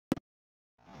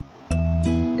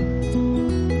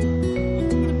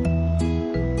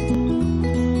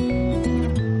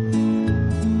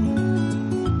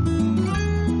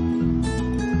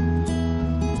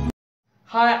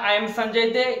Hi, I am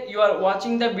Sanjay De. You are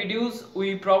watching the videos.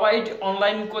 We provide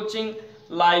online coaching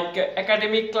like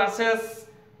academic classes,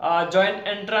 joint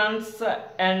entrance,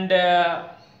 and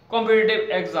competitive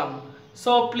exam.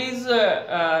 So please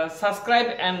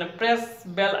subscribe and press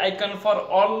bell icon for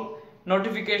all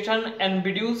notification and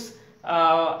videos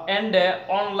and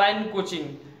online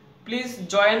coaching. Please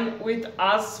join with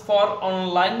us for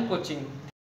online coaching.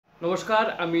 নমস্কার,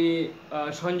 আমি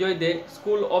সঞ্জয় দে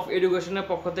school of এডুকেশনের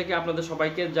পক্ষ থেকে আপনাদের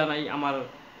সবাইকে জানাই আমার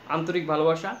আন্তরিক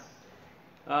ভালোবাসা।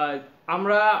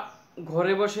 আমরা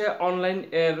ঘরে বসে অনলাইন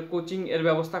কোচিং এর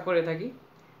ব্যবস্থা করে থাকি।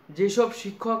 যেসব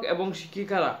শিক্ষক এবং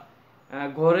শিক্ষিকারা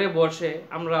ঘরে বসে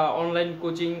আমরা অনলাইন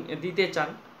কোচিং দিতে চান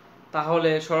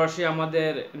তাহলে সরাসরি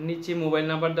আমাদের নিচে মোবাইল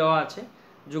নাম্বার দেওয়া আছে,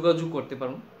 যোগাযোগ করতে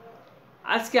পারুন।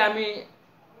 আজকে আমি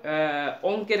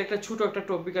অঙ্কের একটা ছোট একটা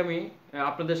টপিক আমি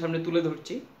আপনাদের সামনে তুলে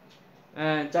ধরছি,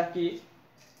 যা কি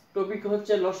টপিক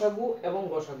হচ্ছে লসাগু এবং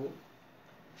গসাগু।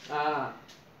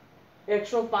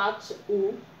 105 ও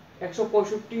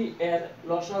 165 এর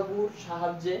লসাগুর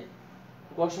সাহায্যে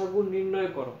গসাগু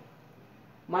নির্ণয় করো।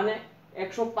 মানে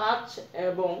 105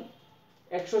 এবং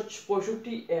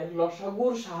 165 এর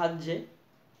লসাগুর সাহায্যে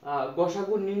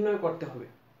গসাগু নির্ণয় করতে হবে।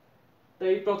 তো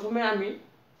এই প্রথমে আমি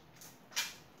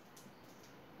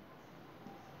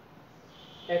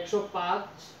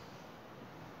 105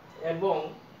 এবং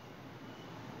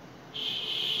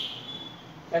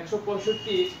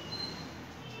 165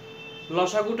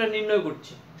 লসাগুটা নির্ণয়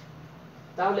করছি।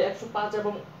 তাহলে 105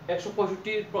 এবং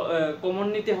 165 কমন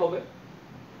নিতে হবে।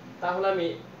 তাহলে আমি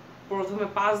প্রথমে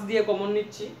 5 দিয়ে কমন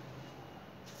নিচ্ছি।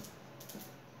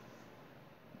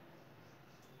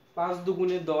 5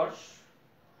 দুগুণে 10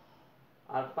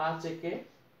 আর 5 একে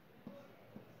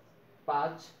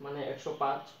 5 মানে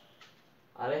 105।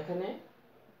 আর এখানে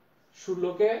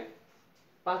 16কে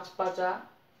 5 5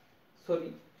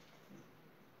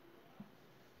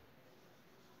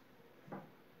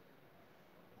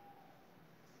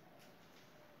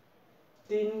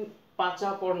 3 5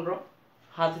 15,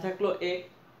 হাতে থাকলো 1,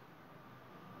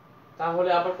 তাহলে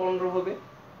আবার 15 হবে।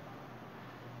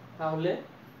 তাহলে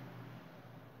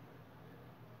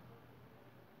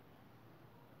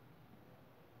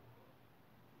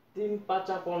 3 5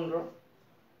 15,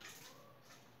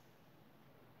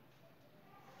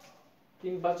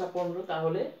 3 5 15,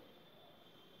 তাহলে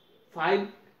 5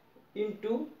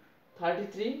 into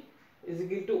 33 is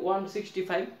equal to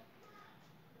 165।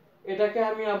 এটাকে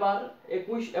আমি আবার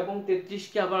 21 এবং 33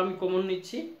 কে আবার আমি কমন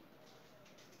নিচ্ছি।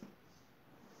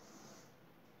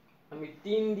 আমি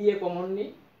 3 দিয়ে কমন নিই।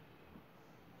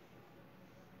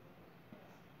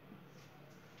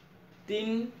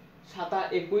 3 7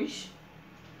 21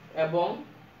 এবং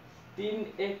 3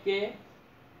 একে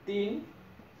 3,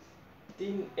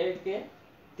 3 একে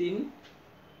 3,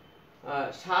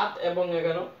 7 এবং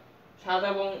 11, 7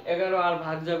 এবং 11 আর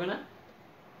ভাগ যাবে না।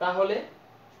 তাহলে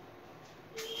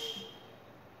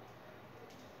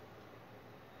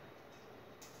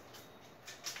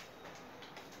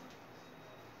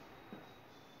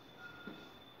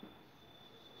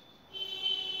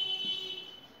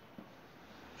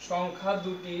সংখ্যা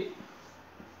দুটি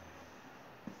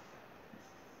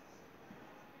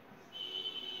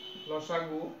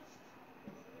লসাগু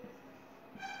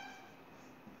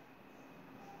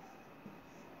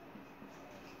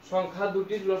সংখ্যা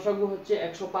দুটির লসাগু হচ্ছে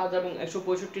 105 এবং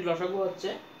 165 লসাগু হচ্ছে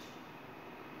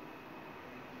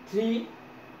 3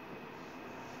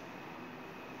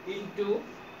 into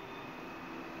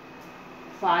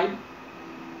 5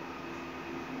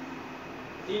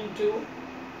 into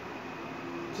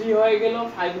 3 হয়ে গেল,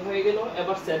 5 হয়ে গেল,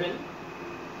 এবার 7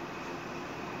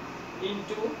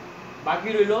 into বাকি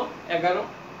রইল 11।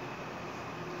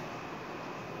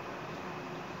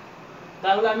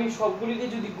 তাহলে আমি সবগুলিকে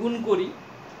যদি গুণ করি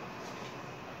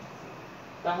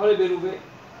তাহলে বেরোবে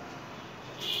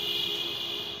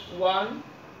 1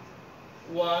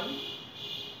 1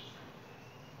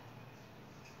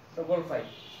 5।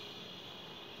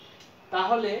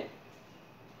 তাহলে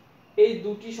এই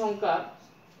দুটি সংখ্যার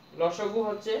লসাগু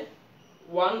হচ্ছে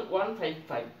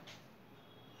 1155।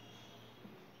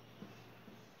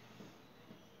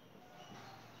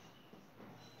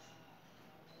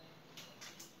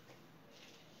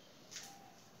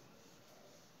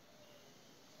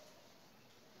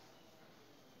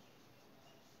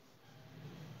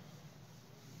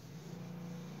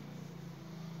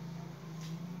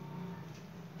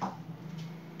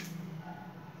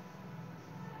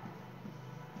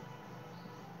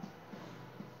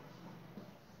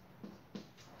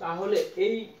 তাহলে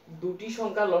এই দুটি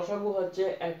সংখ্যা লসাগু হচ্ছে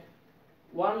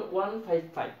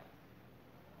 1155।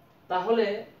 তাহলে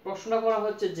প্রশ্ন করা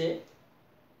হচ্ছে যে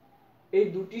এই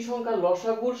দুটি সংখ্যা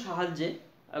লসাগুর সাহায্যে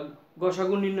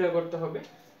গসাগু নির্ণয় করতে হবে।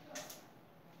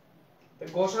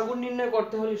 গসাগু নির্ণয়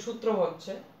করতে হলে সূত্র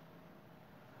হচ্ছে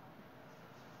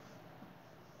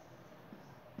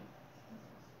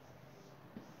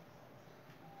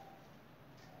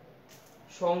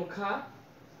সংখ্যা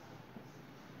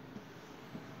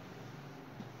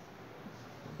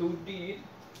দুটির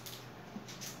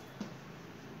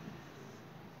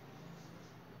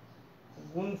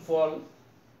গুণফল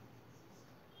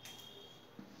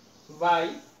বাই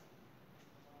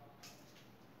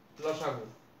লসাগু।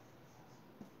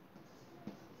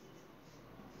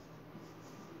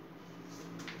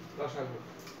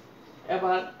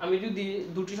 এবার আমি যদি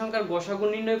দুটি সংখ্যার গসাগু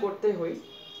নির্ণয় করতে হই,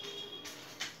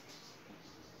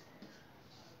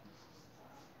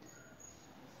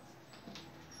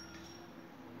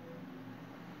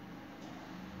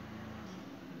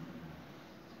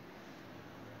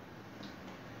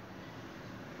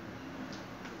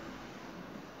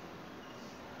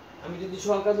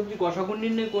 সংখ্যা দুটি গসাগু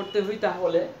নির্ণয় করতে হই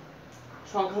তাহলে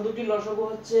সংখ্যা দুটির লসাগু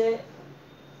হচ্ছে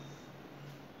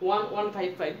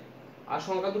 1155 আর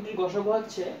সংখ্যা দুটির গসাগু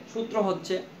হচ্ছে, সূত্র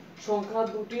হচ্ছে সংখ্যা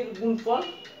দুটির গুণফল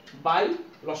বাই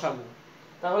লসাগু।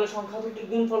 তাহলে সংখ্যা দুটির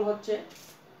গুণফল হচ্ছে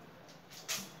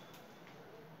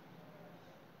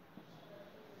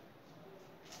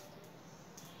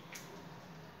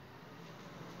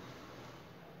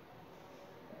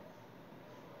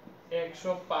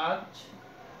একশো পাঁচ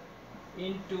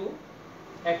ইন্টু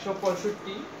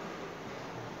 165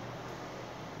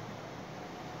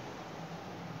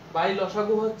 বাই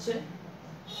লসাগু হচ্ছে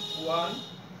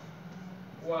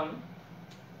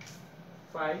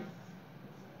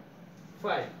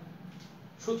 1155।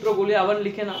 সূত্রগুলি আবার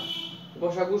লিখে নাও।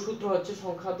 গসাগু সূত্র হচ্ছে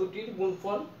সংখ্যা দুটির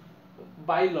গুণফল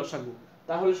বাই লসাগু।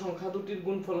 তাহলে সংখ্যা দুটির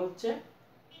গুণফল হচ্ছে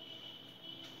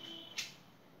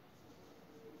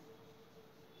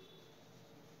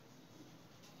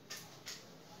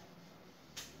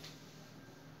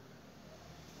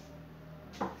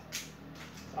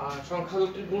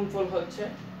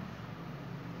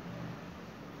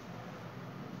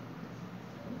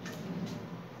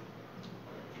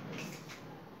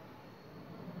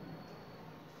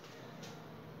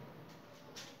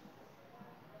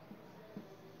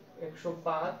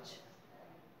 105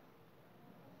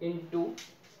 ইন্টু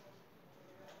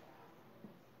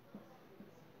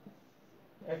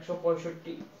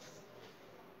 165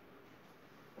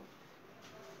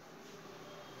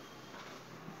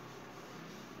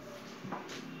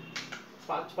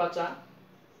 5 5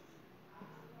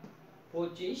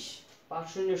 25 5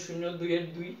 0 0 2 এর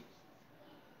 2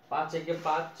 5 একে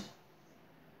 5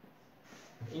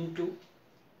 ইন্টু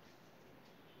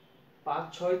 5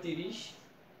 6 30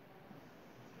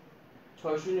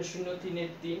 6 0 0 3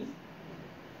 এর 3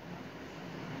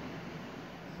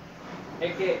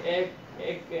 একে 1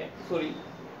 একে সরি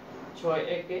 6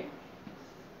 একে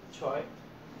 6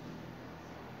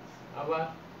 আবার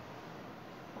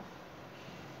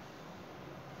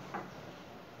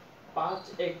 5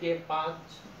 একে 5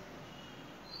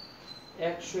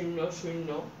 1 0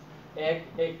 0 1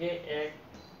 একে 1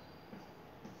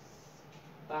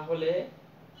 তাহলে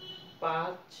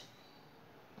 5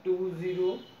 2 0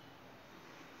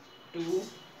 2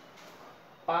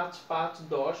 5 5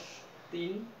 10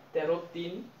 3 13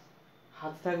 3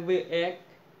 হাত থাকবে 1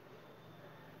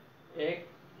 1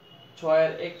 6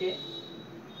 এর একে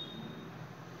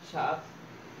 7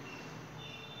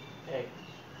 1।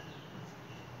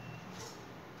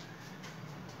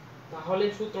 তাহলে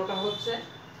সূত্রটা হচ্ছে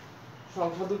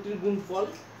সংখ্যা দুটির গুণফল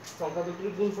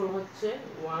হচ্ছে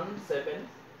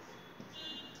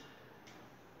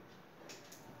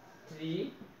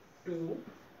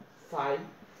 17325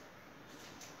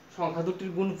 সংখ্যা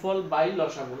দুটির গুণফল বাই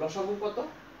লসাগু। লসাগু কত?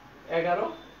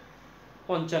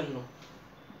 1155।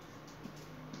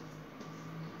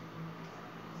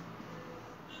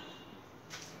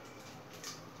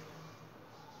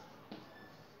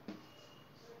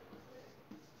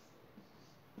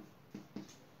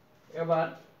 এবার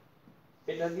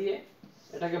এটা দিয়ে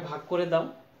এটাকে ভাগ করে দাও,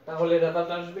 তাহলে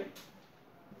রেজাল্ট আসবে।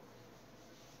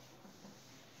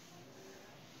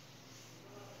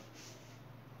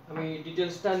 আমি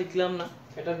ডিটেইলসটা লিখলাম না,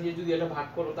 এটা দিয়ে যদি এটা ভাগ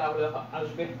করো তাহলে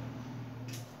আসবে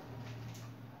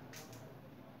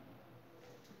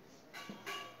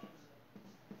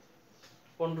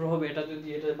 15 হবে। এটা যদি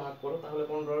এটা ভাগ করো তাহলে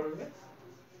 15 আসবে।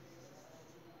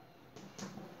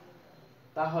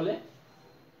 তাহলে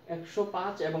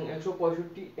 105 এবং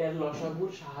 165 এর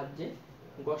লসাগুর সাহায্যে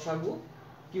গসাগু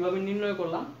কিভাবে নির্ণয়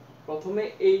করলাম? প্রথমে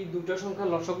এই দুটো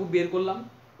সংখ্যার লসাগু বের করলাম।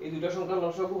 এই দুটো সংখ্যার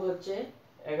লসাগু হচ্ছে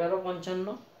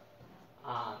 1155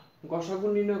 আর গসাগু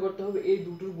নির্ণয় করতে হবে এই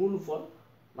দুটোর গুণফল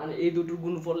মানে এই দুটোর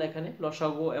গুণফল এখানে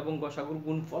লসাগু এবং গসাগুর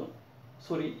গুণফল,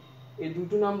 সরি এই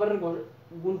দুটো নাম্বারের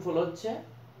গুণফল হচ্ছে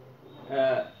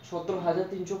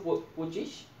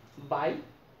 17,325 বাই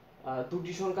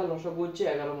দুটি সংখ্যা লসাগু হচ্ছে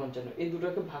 1155, এই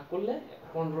দুটোকে ভাগ করলে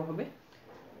 15 হবে।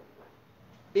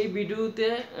 এই ভিডিওতে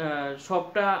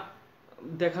সবটা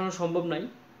দেখানো সম্ভব নাই,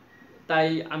 তাই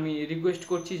আমি রিকোয়েস্ট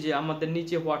করছি যে আমাদের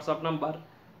নিচে হোয়াটসঅ্যাপ নাম্বার,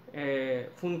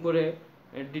 ফোন করে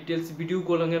ডিটেলস ভিডিও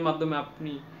কলিংয়ের মাধ্যমে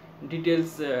আপনি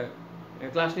ডিটেলস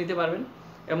ক্লাস নিতে পারবেন।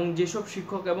 এবং যেসব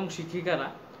শিক্ষক এবং শিক্ষিকারা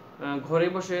ঘরে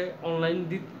বসে অনলাইন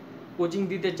কোচিং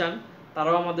দিতে চান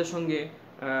তারাও আমাদের সঙ্গে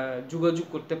যোগাযোগ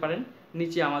করতে পারেন,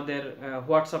 নিচে আমাদের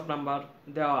হোয়াটসঅ্যাপ নাম্বার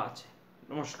দেওয়া আছে।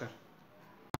 নমস্কার।